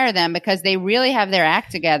admire them because they really have their act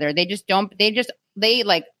together. They just don't. They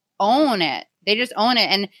own it. They just own it.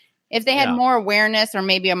 And if they had more awareness or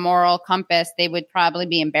maybe a moral compass, they would probably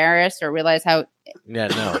be embarrassed or realize how. Yeah,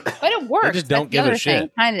 no. But it works. They just don't give a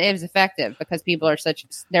shit. Kind of is effective because people are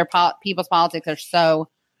people's politics are so.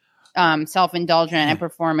 Self-indulgent and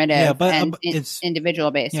performative and it's individual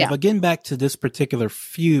based. Yeah, but getting back to this particular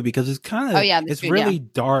feud, because it's kind of it's really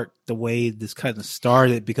dark the way this kind of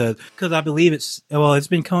started, because I believe it's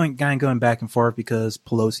been going back and forth because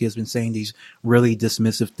Pelosi has been saying these really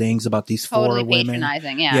dismissive things about these four women.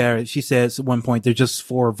 Patronizing, yeah. She says at one point they're just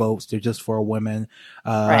 4 votes, they're just 4 women.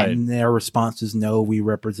 And their response is, no, we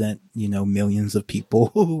represent millions of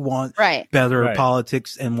people who want better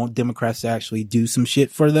politics and want Democrats to actually do some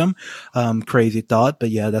shit for them. Crazy thought,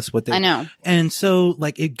 but yeah, that's what they. I know. And so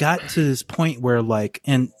it got to this point where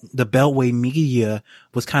and the Beltway media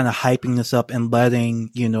was kind of hyping this up and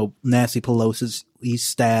letting Nancy Pelosi's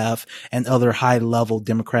staff and other high level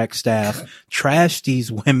Democratic staff trash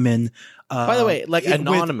these women. By the way,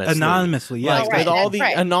 anonymously, yeah, with all the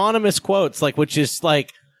anonymous quotes, which is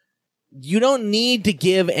you don't need to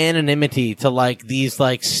give anonymity to like these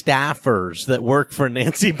like staffers that work for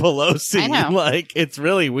Nancy Pelosi. I know. Like, it's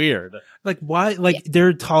really weird. Like, why? Like,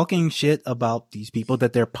 they're talking shit about these people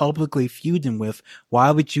that they're publicly feuding with.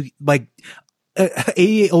 Why would you like?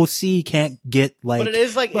 AOC can't get like, but it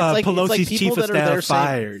is like, Pelosi's chief of staff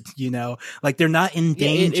fired. You know, like they're not in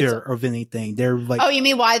danger of anything. They're like, oh, you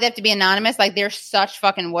mean why they have to be anonymous? Like they're such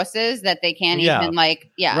fucking wusses that they can't even like,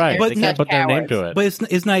 right? But they can't put their name to it. But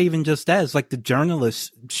it's not even just that. It's like the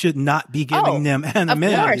journalists should not be giving them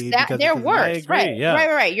anonymity. Of course, they're worse, right? Yeah.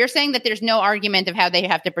 Right. You're saying that there's no argument of how they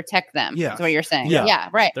have to protect them. Yeah, that's what you're saying. Yeah,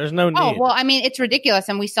 right. There's no need. Oh well, I mean, it's ridiculous,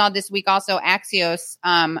 and we saw this week also Axios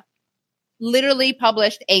literally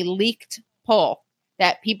published a leaked poll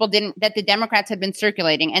that the Democrats had been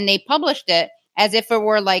circulating, and they published it as if it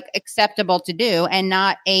were like acceptable to do and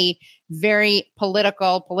not a very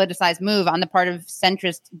politicized move on the part of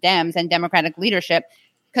centrist Dems and Democratic leadership,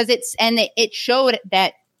 because it showed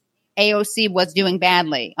that AOC was doing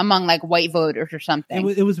badly among like white voters or something.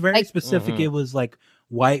 It was very specific. Mm-hmm. It was like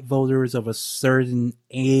white voters of a certain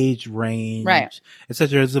age range, right,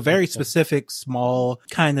 etc. It was a very specific, small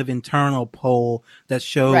kind of internal poll that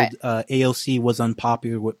showed AOC was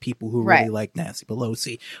unpopular with people who really like Nancy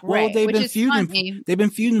Pelosi. Well, they've been feuding. They've been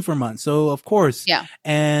feuding for months, so of course,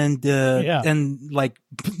 and like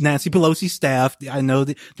Nancy Pelosi's staff. I know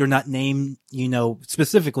that they're not named,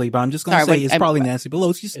 specifically, but I'm just going to say it's probably Nancy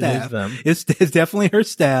Pelosi's staff. It's definitely her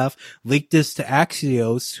staff. Leaked this to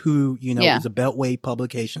Axios, who is a Beltway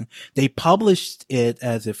publication. They published it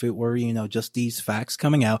as if it were, just these facts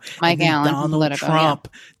coming out. Mike Allen, Donald Trump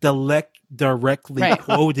directly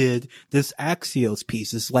quoted this Axios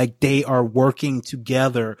piece. It's like they are working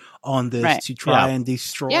together on this to try and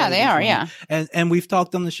destroy. Yeah, they are. Yeah, and we've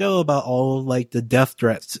talked on the show about all like the death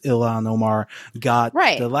threats Ilhan Omar got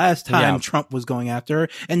the last time Trump was going after her,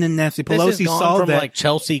 and then Nancy Pelosi saw from that like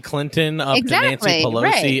Chelsea Clinton up to Nancy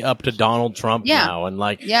Pelosi up to Donald Trump now, and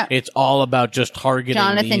like it's all about just targeting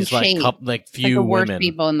Jonathan these like few like the worst women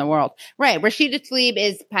people in the world. Right, Rashida Tlaib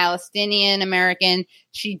is Palestinian American.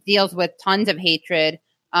 She deals with tons of hatred.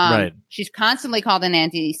 She's constantly called an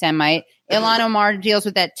anti-Semite. Ilhan Omar deals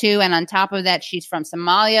with that too, and on top of that, she's from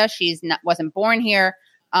Somalia. Wasn't born here.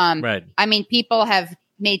 I mean, people have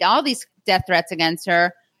made all these death threats against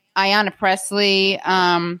her. Ayanna Pressley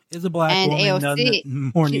is a black and woman.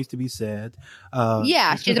 AOC. More needs to be said. She's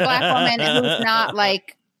a black woman who's not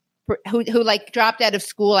like who like dropped out of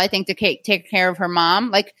school, I think, to take care of her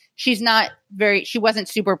mom. Like she wasn't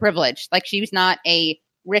super privileged. Like she was not a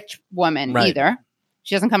rich woman either.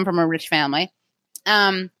 She doesn't come from a rich family.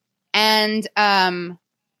 I mean,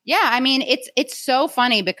 it's so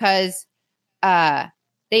funny because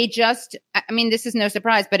this is no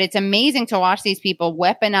surprise, but it's amazing to watch these people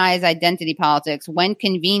weaponize identity politics when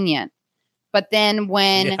convenient. But then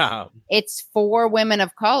when it's for women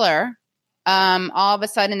of color, all of a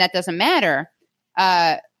sudden that doesn't matter.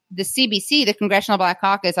 The CBC, the Congressional Black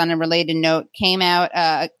Caucus, on a related note, came out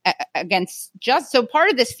against so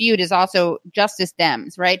part of this feud is also Justice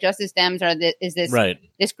Dems, right? Justice Dems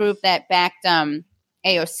this group that backed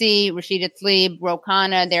AOC, Rashida Tlaib, Ro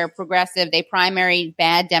Khanna. They're progressive. They primary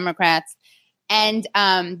bad Democrats, and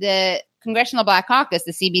the Congressional Black Caucus,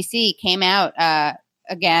 the CBC, came out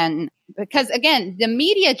again. Because, again, the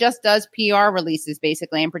media just does PR releases,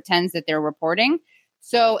 basically, and pretends that they're reporting.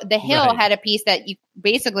 So The Hill had a piece that you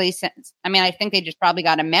basically – I think they just probably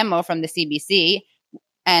got a memo from the CBC,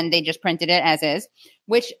 and they just printed it as is,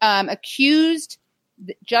 which accused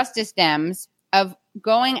Justice Dems of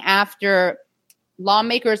going after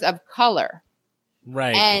lawmakers of color.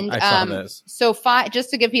 Right. And I saw this. So just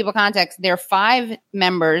to give people context, there are 5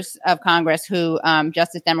 members of Congress who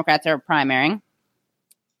Justice Democrats are primarying.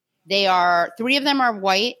 3 of them are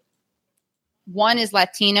white. 1 is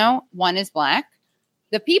Latino. 1 is black.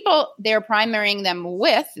 The people they're primarying them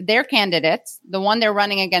with, their candidates, the one they're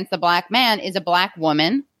running against, the black man, is a black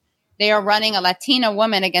woman. They are running a Latina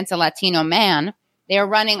woman against a Latino man. They are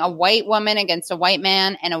running a white woman against a white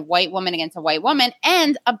man, and a white woman against a white woman,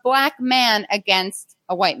 and a black man against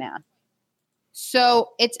a white man. So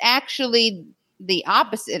it's actually the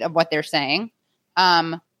opposite of what they're saying.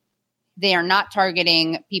 They are not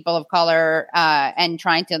targeting people of color and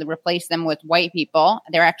trying to replace them with white people.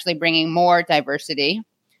 They're actually bringing more diversity.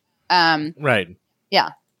 Right. Yeah.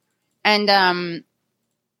 And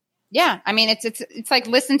it's like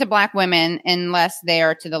listen to black women unless they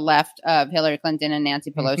are to the left of Hillary Clinton and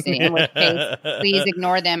Nancy Pelosi. In which case, please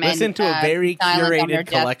ignore them. Listen to a very curated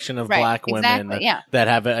collection of black women that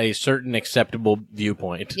have a certain acceptable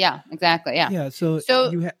viewpoint. Yeah, exactly. Yeah. Yeah. So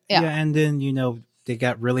and then they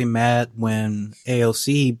got really mad when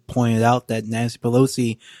AOC pointed out that Nancy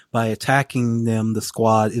Pelosi, by attacking them, the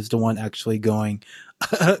squad, is the one actually going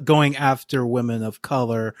after women of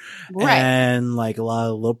color. Right. And like a lot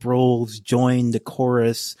of liberals joined the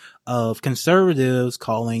chorus of conservatives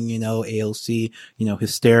calling, AOC,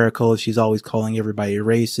 hysterical. She's always calling everybody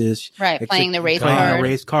racist. Right. Playing the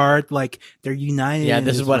race card. Like they're united. Yeah.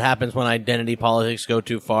 This is what happens when identity politics go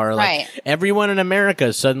too far. Like everyone in America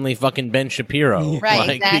is suddenly fucking Ben Shapiro.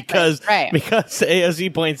 Right. Like, exactly. Because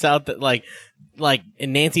AOC points out that like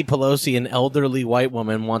Nancy Pelosi, an elderly white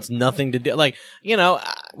woman, wants nothing to do. Like,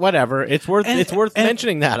 whatever. It's worth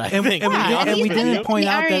mentioning that. I think. And we didn't point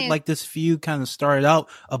out that like this feud kind of started out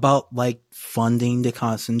about like funding the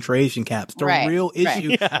concentration camps. The real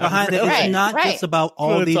issue behind it is not just about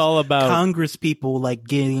all these Congress people like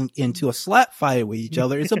getting into a slap fight with each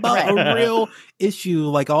other. It's about a real issue,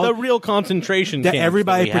 like all the real concentration that camps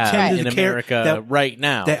everybody pretended in to care America right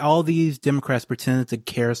now. That all these Democrats pretended to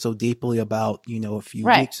care so deeply about, a few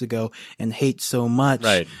weeks ago and hate so much.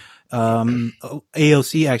 Right.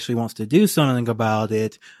 AOC actually wants to do something about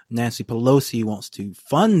it. Nancy Pelosi wants to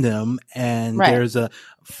fund them, and there's a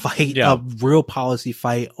fight, a real policy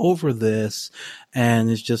fight over this, and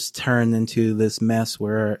it's just turned into this mess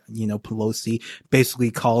where, Pelosi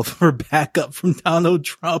basically called for backup from Donald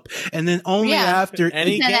Trump, and then only after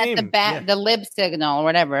any game, the lib signal or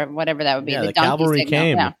whatever that would be, the cavalry signal.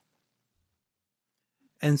 came. Yeah.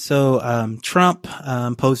 And so Trump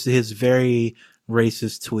posted his very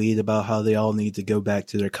racist tweet about how they all need to go back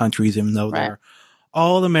to their countries, even though they're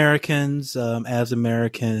all Americans, as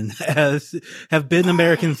American as have been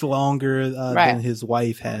Americans longer than his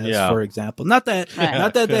wife has, for example. Not that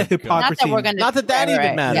hypocrisy. Not that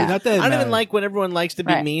even matters. Yeah. Not that I don't even like when everyone likes to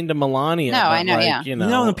be mean to Melania. No, I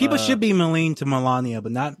know. People should be mean to Melania,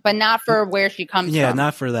 but not for where she comes from. Yeah,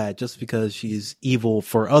 not for that. Just because she's evil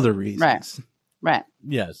for other reasons. Right.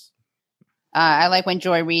 Yes. I like when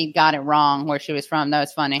Joy Reid got it wrong where she was from. That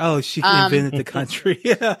was funny. Oh, she invented the country.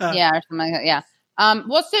 Yeah, or something like that. Yeah.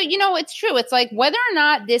 Well, so, it's true. It's like whether or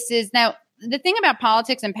not this is now the thing about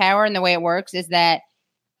politics and power and the way it works is that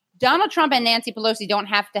Donald Trump and Nancy Pelosi don't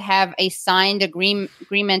have to have a signed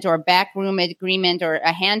agreement or a backroom agreement or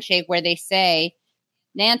a handshake where they say,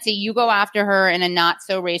 Nancy, you go after her in a not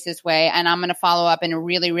so racist way, and I'm going to follow up in a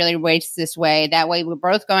really, really racist way. That way we're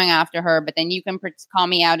both going after her, but then you can call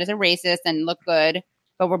me out as a racist and look good,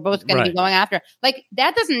 but we're both going to be going after her. Like,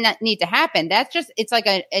 that doesn't need to happen. That's just, it's like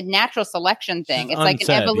a natural selection thing. It's like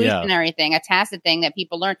an evolutionary thing, a tacit thing that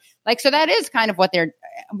people learn. Like, so that is kind of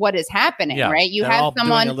what is happening, right? You have all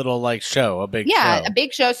someone doing a little show, a big show. A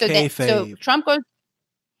big show. So Trump goes,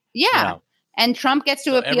 and Trump gets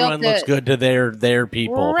to appeal. Everyone looks good to their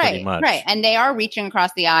people, pretty much, right? And they are reaching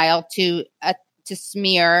across the aisle to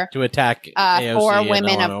smear, to attack for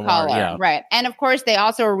women of color, right? And of course, they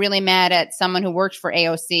also are really mad at someone who works for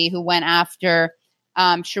AOC who went after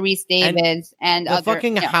Sharice Davids and the other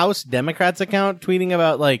fucking House Democrats account tweeting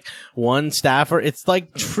about like one staffer. It's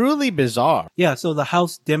like truly bizarre. Yeah. So the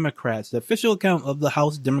House Democrats, the official account of the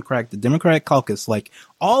House the Democratic caucus, like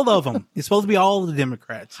all of them, it's supposed to be all of the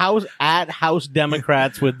Democrats. House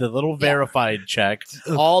Democrats with the little verified check.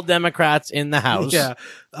 All Democrats in the House.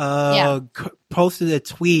 Posted a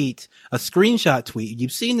screenshot tweet.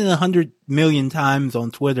 You've seen it 100 million times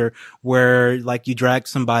on Twitter where like you drag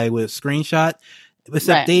somebody with a screinshot.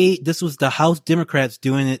 Except this was the House Democrats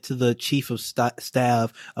doing it to the chief of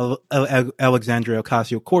staff of Alexandria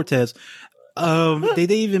Ocasio-Cortez. They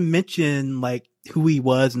didn't even mention like who he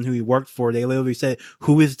was and who he worked for. They literally said,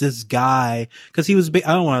 "Who is this guy?" Because he was.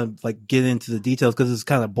 I don't want to like get into the details because it's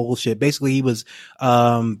kind of bullshit. Basically, he was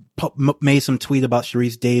made some tweet about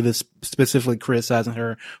Sharice Davis, specifically criticizing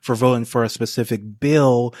her for voting for a specific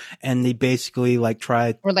bill, and they basically like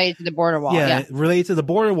tried related to the border wall. Related to the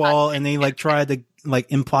border wall, and they like tried to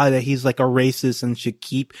like imply that he's like a racist and should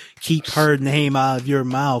keep her name out of your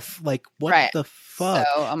mouth. Like what the fuck?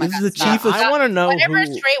 So, this is the chief of. I want to know. Whenever a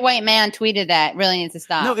straight white man tweeted that, really needs to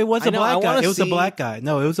stop. No, it was a black guy. It was a black guy.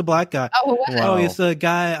 No, it was a black guy. Oh, wow. Oh, it's a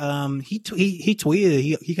guy. He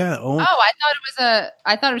tweeted. He kind of owned. Oh,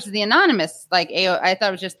 I thought it was the anonymous. Like I thought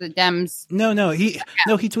it was just the Dems. No, he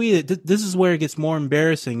tweeted. This is where it gets more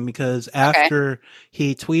embarrassing because after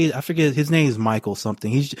he tweeted, I forget his name is Michael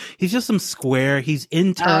something. He's just some square. He's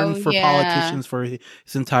interned for politicians for his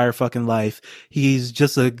entire fucking life. He's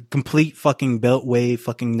just a complete fucking beltway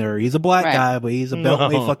fucking nerd. He's a black guy, but he's a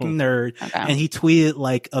beltway fucking nerd. Okay. And he tweeted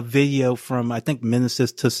like a video from I think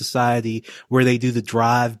Menaces to Society where they do the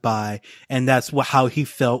drive-by, and that's how he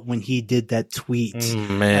felt when he did that tweet.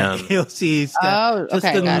 Man, you'll see he's got just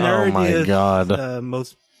the nerdiest,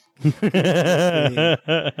 most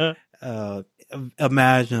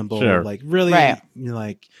imaginable. Sure. Like really, right.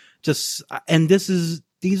 like just, and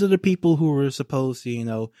these are the people who were supposed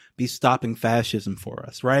to, be stopping fascism for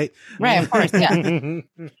us, right? Right, of course, yeah.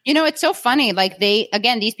 It's so funny. Like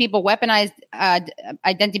these people weaponized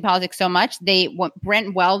identity politics so much.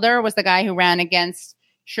 Brent Welder was the guy who ran against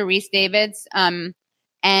Sharice Davids, and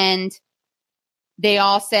they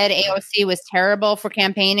all said AOC was terrible for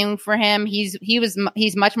campaigning for him. He's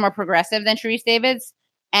much more progressive than Sharice Davids,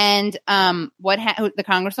 and the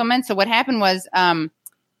congresswoman. So what happened was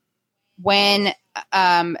when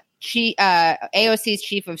AOC's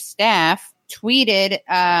chief of staff tweeted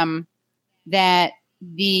that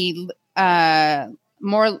the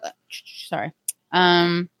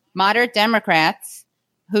moderate Democrats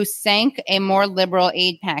who sank a more liberal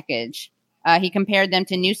aid package. He compared them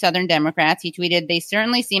to new Southern Democrats. He tweeted, "They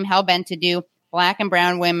certainly seem hell-bent to do black and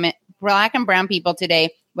brown people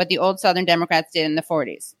today what the old Southern Democrats did in the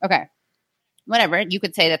 40s. Okay. Whatever. You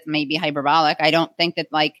could say that's maybe hyperbolic. I don't think that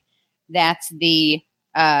that's the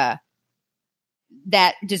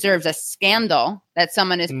that deserves a scandal that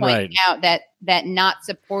someone is pointing out that not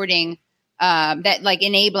supporting that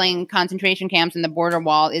enabling concentration camps and the border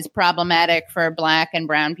wall is problematic for black and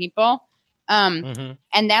brown people. And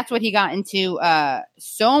that's what he got into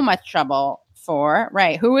so much trouble for.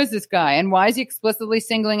 Right. Who is this guy? And why is he explicitly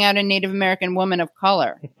singling out a Native American woman of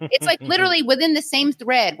color? It's literally within the same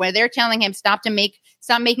thread where they're telling him stop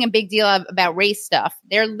making a big deal about race stuff.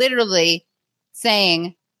 They're literally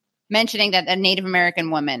mentioning that a Native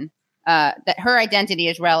American woman, that her identity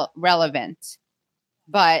is relevant,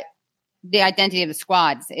 but the identity of the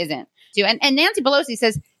squads isn't. And Nancy Pelosi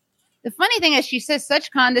says, the funny thing is she says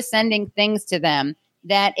such condescending things to them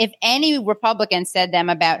that if any Republican said them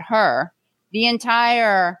about her, the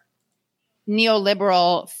entire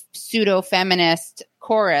neoliberal pseudo-feminist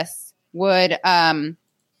chorus would, they'd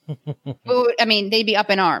be up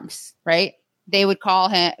in arms, right? They would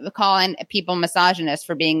call in people misogynist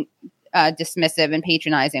for being dismissive and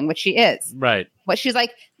patronizing, which she is. Right. But she's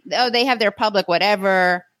like, oh, they have their public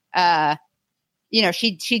whatever. She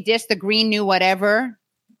dissed the Green New Whatever.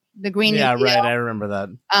 The Green New Deal. Yeah, right. I remember that.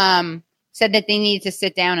 Said that they needed to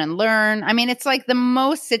sit down and learn. I mean, it's like the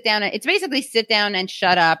most sit down. It's basically sit down and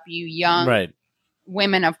shut up, you young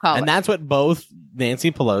women of color. And that's what both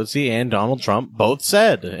Nancy Pelosi and Donald Trump both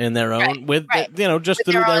said in their own, through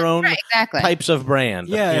their own types of brand.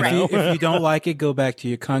 Yeah, if you don't like it, go back to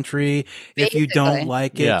your country. Basically. If you don't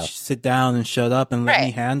like it, sit down and shut up and let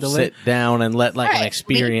me handle it. Sit down and let an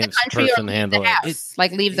experienced person handle it.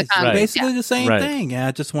 Leave the country. Basically the same thing. Yeah,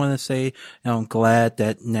 I just want to say, I'm glad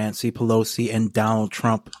that Nancy Pelosi and Donald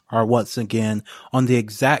Trump are once again on the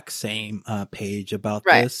exact same page about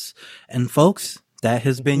this. And folks, that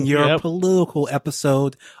has been your political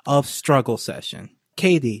episode of Struggle Session.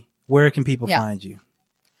 Katie, where can people find you?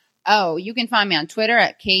 Oh, you can find me on Twitter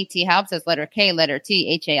at KTHalps. That's letter K, letter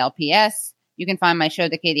T, HALPS. You can find my show,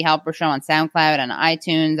 The Katie Halper Show, on SoundCloud, on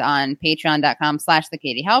iTunes, on patreon.com/The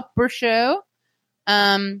Katie Halper Show.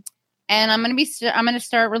 And I'm going to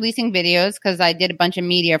start releasing videos because I did a bunch of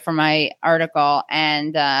media for my article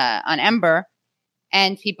and on Ember,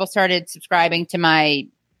 and people started subscribing to my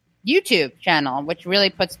YouTube channel, which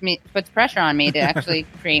really puts pressure on me to actually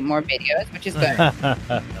create more videos, which is good. All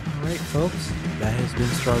right, folks, that has been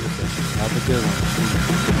Struggle Session. Have a good one.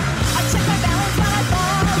 I check my balance when I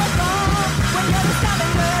fall. When you're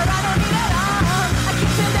discovering where I don't need it all. I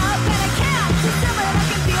keep it up and I can't. Just do it, I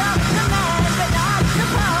can feel the man, but not the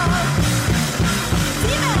pose.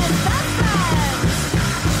 Demons, best friends,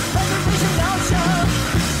 but the vision don't show.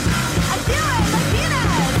 I feel it like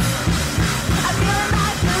Venus. I feel it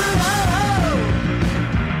like Pluto.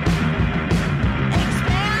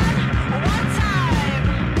 Expand one time.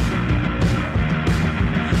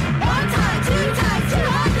 One time, 2 times,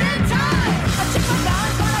 200 times. I check my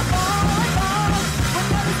balance when I fall. When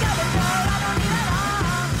you're discovered, I don't need it all.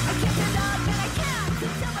 I can't stand up and I can't.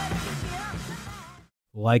 Just do it, I can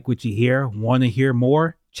feel. Like what you hear? Want to hear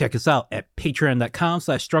more? Check us out at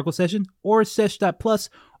patreon.com/struggle session or sesh.plus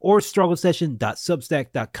or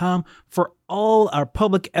strugglesession.substack.com for all our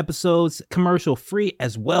public episodes, commercial free,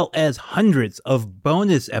 as well as hundreds of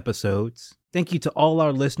bonus episodes. Thank you to all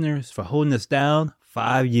our listeners for holding us down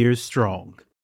 5 years strong.